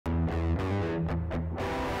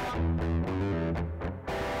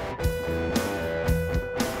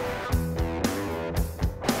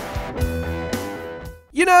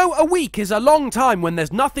You know, a week is a long time when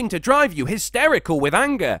there's nothing to drive you hysterical with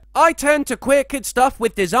anger. I turn to queer kid stuff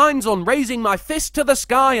with designs on raising my fist to the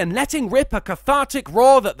sky and letting rip a cathartic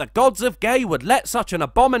roar that the gods of gay would let such an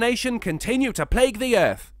abomination continue to plague the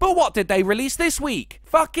earth. But what did they release this week?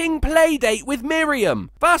 Fucking Playdate with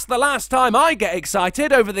Miriam. That's the last time I get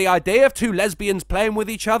excited over the idea of two lesbians playing with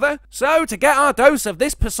each other. So to get our dose of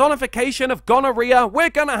this personification of gonorrhea, we're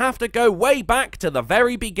gonna have to go way back to the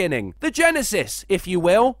very beginning. The genesis, if you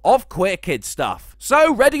will, of queer kid stuff.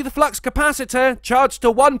 So ready the flux capacitor, charged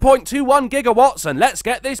to 1.21 gigawatts, and let's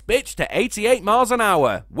get this bitch to 88 miles an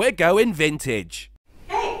hour. We're going vintage.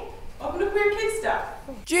 Hey, welcome to Queer Kid Stuff.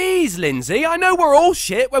 Jeez, Lindsay, I know we're all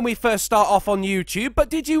shit when we first start off on YouTube, but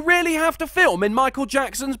did you really have to film in Michael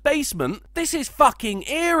Jackson's basement? This is fucking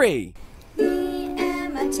eerie. Me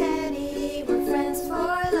and my teddy, we're friends for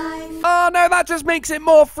life. Oh no, that just makes it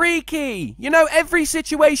more freaky. You know, every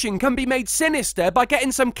situation can be made sinister by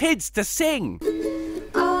getting some kids to sing.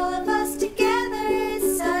 All of us together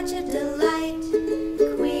is such a delight.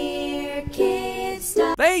 Queer Kid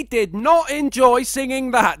Stuff. They did not enjoy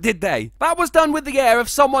singing that, did they? That was done with the air of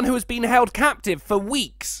someone who has been held captive for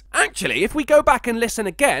weeks. Actually, if we go back and listen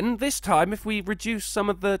again, this time if we reduce some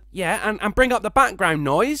of the, and bring up the background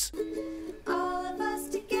noise. All of us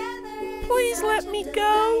together is Please such let a me delight.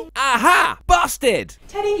 go. Aha! Busted!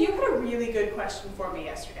 Teddy, you had a really good question for me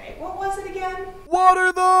yesterday. What was it again? What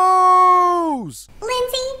are those?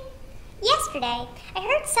 Lindsey, yesterday I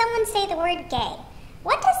heard someone say the word gay.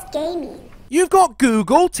 What does gay mean? You've got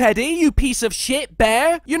Google, Teddy, you piece of shit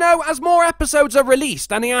bear. You know, as more episodes are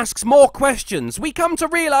released and he asks more questions, we come to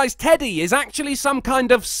realise Teddy is actually some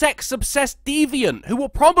kind of sex-obsessed deviant who will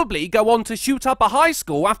probably go on to shoot up a high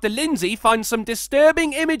school after Lindsey finds some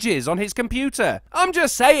disturbing images on his computer. I'm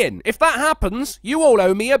just saying, if that happens, you all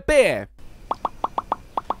owe me a beer.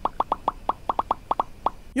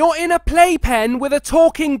 You're in a playpen with a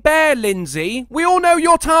talking bear, Lindsey. We all know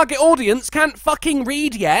your target audience can't fucking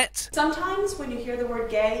read yet. Sometimes when you hear the word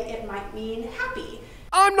gay, it might mean happy.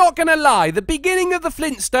 I'm not gonna lie, the beginning of the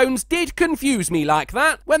Flintstones did confuse me like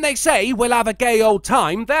that. When they say, we'll have a gay old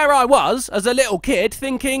time, there I was, as a little kid,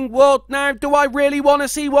 thinking, well, now, do I really want to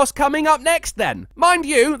see what's coming up next then? Mind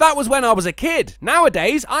you, that was when I was a kid.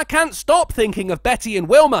 Nowadays, I can't stop thinking of Betty and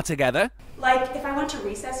Wilma together. Like, if I went to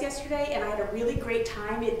recess yesterday and I had a really great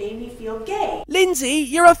time, it made me feel gay. Lindsey,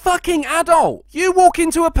 you're a fucking adult. You walk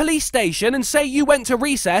into a police station and say you went to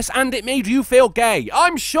recess and it made you feel gay.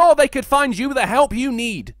 I'm sure they could find you the help you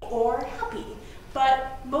need. Or happy.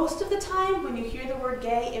 But most of the time, when you hear the word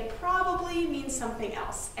gay, it probably means something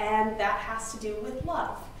else. And that has to do with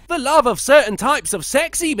love. The love of certain types of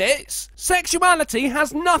sexy bits. Sexuality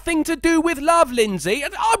has nothing to do with love, Lindsey.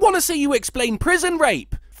 And I want to see you explain prison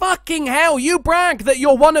rape. Fucking hell, you brag that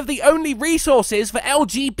you're one of the only resources for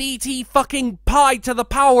LGBT fucking pi to the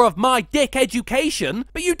power of my dick education,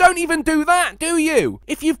 but you don't even do that, do you?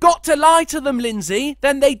 If you've got to lie to them, Lindsey,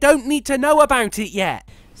 then they don't need to know about it yet.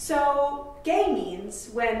 So, gay means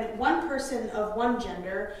when one person of one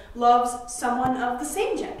gender loves someone of the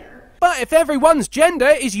same gender. But if everyone's gender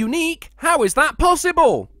is unique, how is that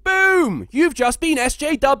possible? Boom! You've just been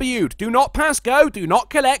SJW'd. Do not pass go, do not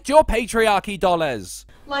collect your patriarchy dollars.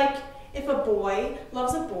 Like, if a boy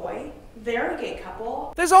loves a boy, they're a gay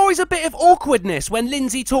couple. There's always a bit of awkwardness when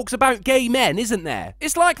Lindsey talks about gay men, isn't there?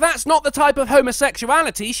 It's like that's not the type of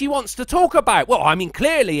homosexuality she wants to talk about. Well, I mean,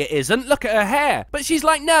 clearly it isn't. Look at her hair. But she's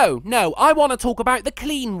like, no, I want to talk about the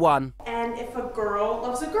clean one. And if a girl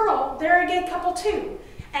loves a girl, they're a gay couple too.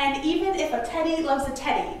 And even if a teddy loves a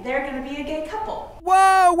teddy, they're gonna be a gay couple.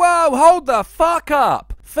 Whoa, hold the fuck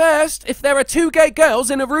up. First, if there are two gay girls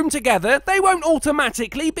in a room together, they won't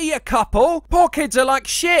automatically be a couple. Poor kids are like,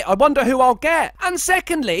 shit, I wonder who I'll get. And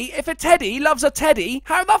secondly, if a teddy loves a teddy,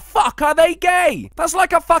 how the fuck are they gay? That's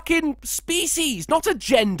like a fucking species, not a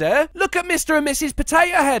gender. Look at Mr. and Mrs.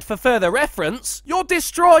 Potato Head for further reference. You're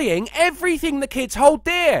destroying everything the kids hold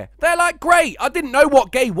dear. They're like, great, I didn't know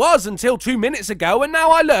what gay was until 2 minutes ago, and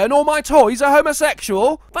now I learn all my toys are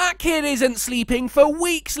homosexual. That kid isn't sleeping for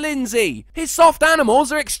weeks, Lindsey. His soft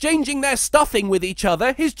animals are exchanging their stuffing with each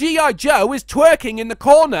other, his G.I. Joe is twerking in the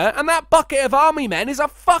corner, and that bucket of army men is a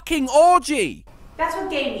fucking orgy. That's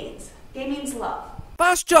what gay means. Gay means love.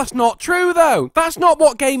 That's just not true, though. That's not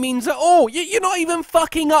what gay means at all. You're not even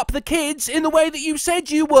fucking up the kids in the way that you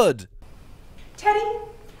said you would. Teddy,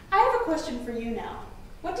 I have a question for you now.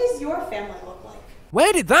 What does your family look like?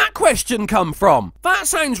 Where did that question come from? That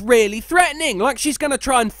sounds really threatening, like she's gonna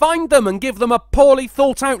try and find them and give them a poorly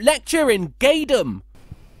thought out lecture in gaydom.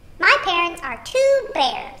 My parents are two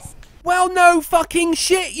bears. Well, no fucking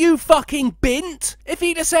shit, you fucking bint. If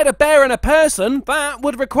he'd have said a bear and a person, that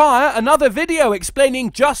would require another video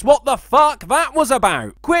explaining just what the fuck that was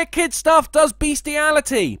about. Queer kid stuff does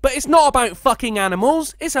bestiality, but it's not about fucking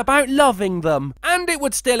animals, it's about loving them. And it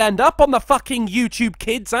would still end up on the fucking YouTube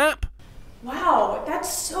Kids app. Wow,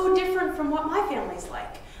 that's so different from what my family's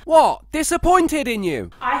like. What? Disappointed in you?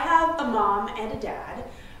 I have a mom and a dad,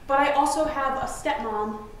 but I also have a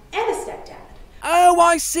stepmom and a stepdad. Oh,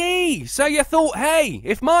 I see. So you thought, hey,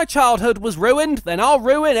 if my childhood was ruined, then I'll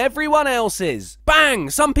ruin everyone else's. Bang!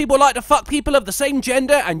 Some people like to fuck people of the same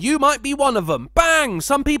gender, and you might be one of them. Bang!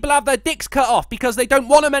 Some people have their dicks cut off because they don't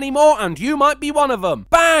want them anymore, and you might be one of them.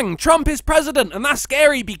 Bang! Trump is president, and that's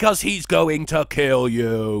scary because he's going to kill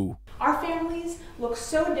you. Our families look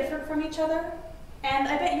so different from each other, and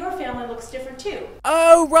I bet your family looks different too.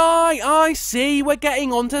 Oh, right, I see. We're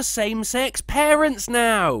getting onto same-sex parents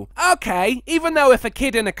now. Okay, even though if a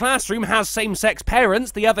kid in a classroom has same-sex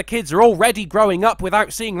parents, the other kids are already growing up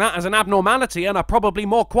without seeing that as an abnormality and are probably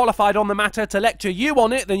more qualified on the matter to lecture you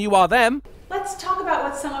on it than you are them. Let's talk about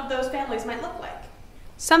what some of those families might look like.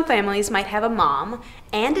 Some families might have a mom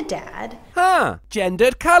and a dad. Huh,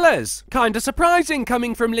 gendered colours. Kinda surprising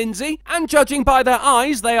coming from Lindsey. And judging by their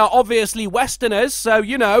eyes, they are obviously Westerners, so,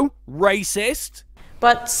 you know, racist.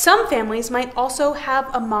 But some families might also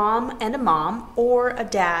have a mom and a mom, or a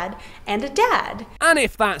dad and a dad. And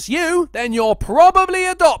if that's you, then you're probably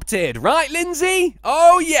adopted, right, Lindsey?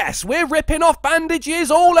 Oh yes, we're ripping off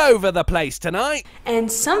bandages all over the place tonight.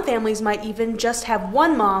 And some families might even just have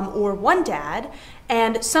one mom or one dad,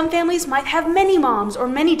 and some families might have many moms or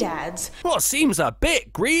many dads. Well, seems a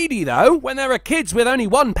bit greedy though, when there are kids with only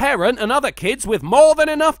one parent and other kids with more than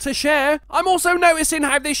enough to share. I'm also noticing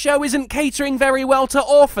how this show isn't catering very well to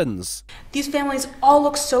orphans. These families all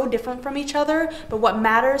look so different from each other, but what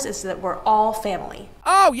matters is that we're all family.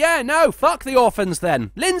 Oh yeah, no, fuck the orphans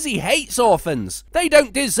then. Lindsey hates orphans. They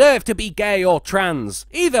don't deserve to be gay or trans.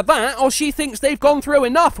 Either that, or she thinks they've gone through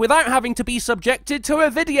enough without having to be subjected to her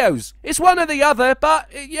videos. It's one or the other, but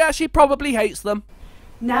yeah, she probably hates them.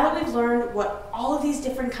 Now that we've learned what all of these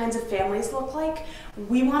different kinds of families look like,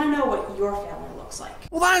 we want to know what your family looks like.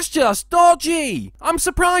 Well, that's just dodgy. I'm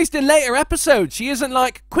surprised in later episodes she isn't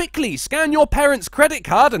like, quickly scan your parents' credit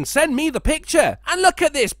card and send me the picture. And look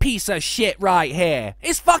at this piece of shit right here.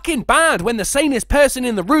 It's fucking bad when the sanest person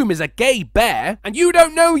in the room is a gay bear. And you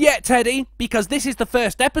don't know yet, Teddy, because this is the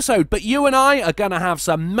first episode, but you and I are gonna have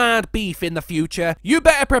some mad beef in the future. You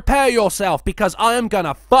better prepare yourself because I am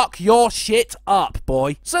gonna fuck your shit up,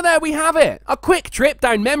 boy. So there we have it. A quick trip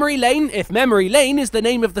down memory lane, if memory lane is the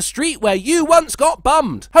name of the street where you once got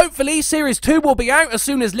bummed. Hopefully series 2 will be out as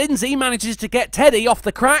soon as Lindsey manages to get Teddy off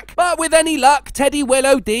the crack, but with any luck Teddy will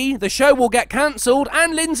OD, the show will get cancelled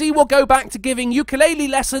and Lindsey will go back to giving ukulele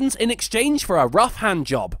lessons in exchange for a rough hand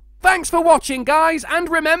job. Thanks for watching guys, and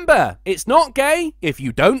remember, it's not gay if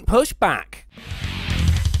you don't push back.